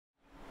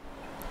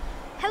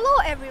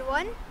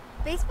everyone,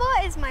 baseball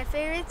is my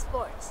favorite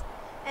sport,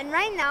 and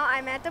right now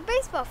I'm at the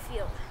baseball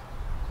field.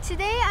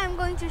 Today I'm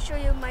going to show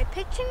you my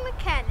pitching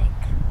mechanic.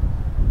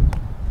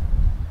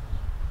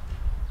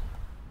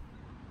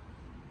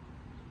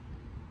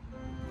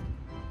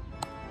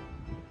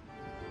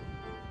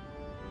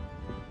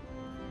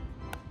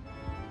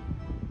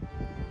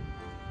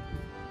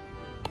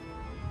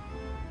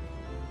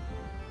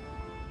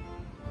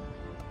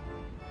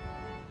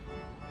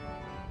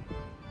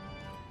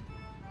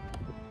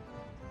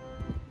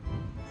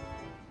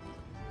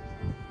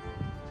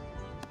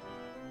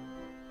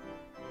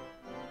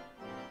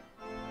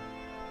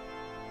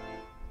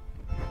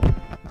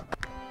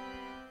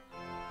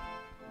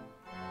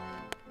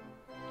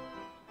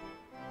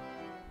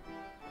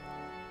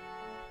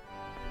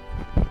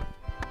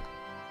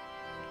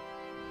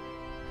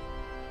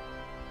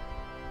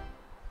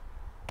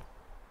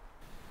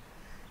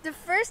 The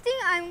first thing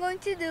I'm going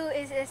to do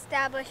is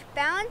establish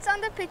balance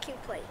on the pitching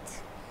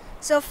plate.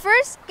 So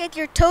first, get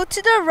your toe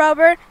to the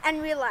rubber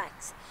and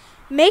relax.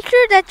 Make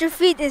sure that your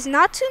feet is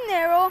not too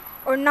narrow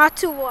or not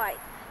too wide.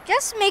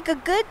 Just make a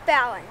good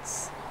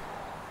balance.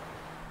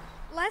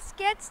 Let's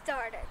get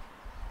started.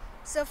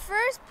 So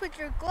first, put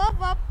your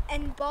glove up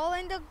and ball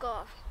in the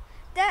glove.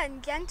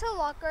 Then, gentle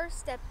locker,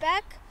 step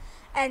back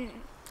and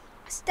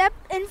step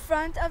in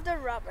front of the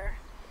rubber.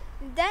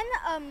 Then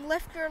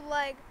lift your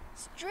leg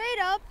straight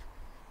up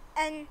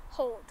and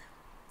hold.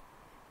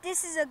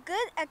 This is a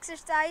good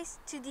exercise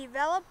to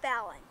develop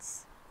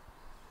balance.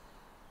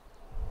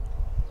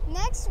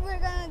 Next, we're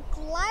going to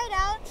glide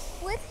out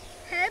with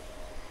hip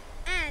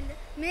and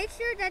make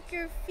sure that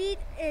your feet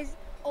is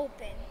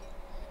open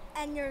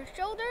and your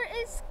shoulder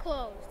is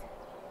closed.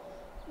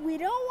 We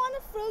don't want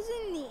a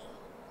frozen knee.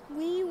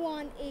 We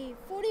want a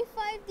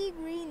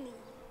 45-degree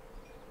knee.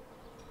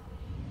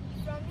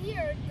 From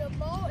here, the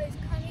ball is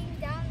coming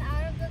down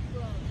out of the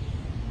glove.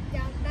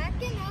 Down, back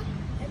and up,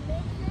 and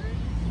make sure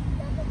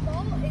that the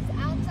ball is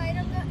outside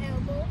of the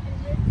elbow and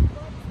wrist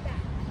bumps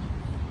back.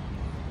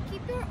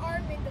 Keep your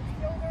arm in the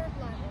shoulder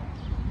level.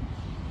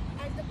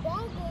 As the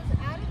ball goes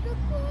out of the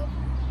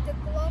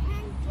glove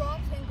hand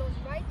drops and goes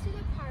right to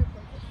the power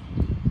position.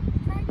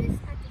 Try this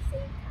at the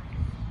same time.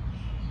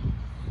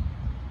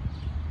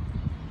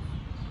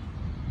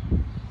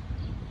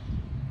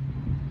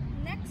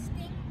 Next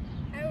thing,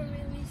 I will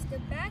release the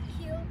back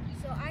heel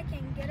so I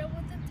can get up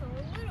with the toe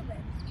a little bit.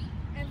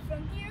 And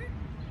from here,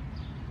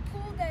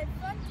 pull that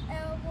front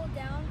elbow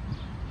down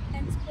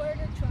and square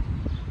the trunk.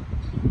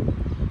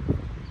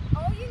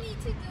 All you need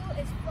to do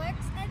is flex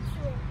and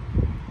throw.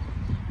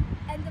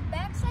 And the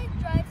backside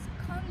drive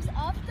comes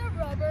off the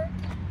rubber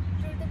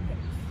through the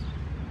pitch.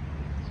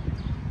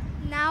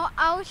 Now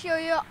I'll show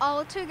you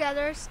all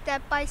together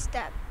step by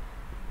step.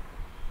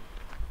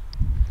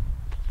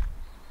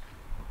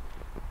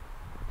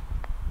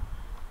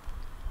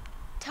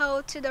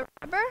 Toe to the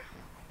rubber.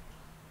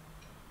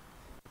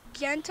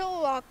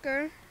 Gentle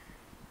locker,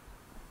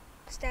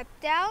 step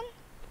down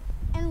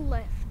and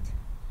lift.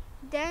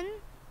 Then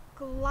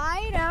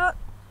glide out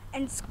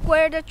and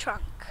square the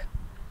trunk.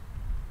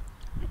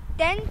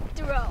 Then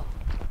throw.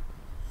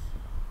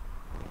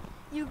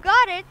 You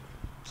got it.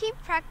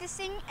 Keep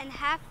practicing and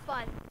have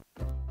fun.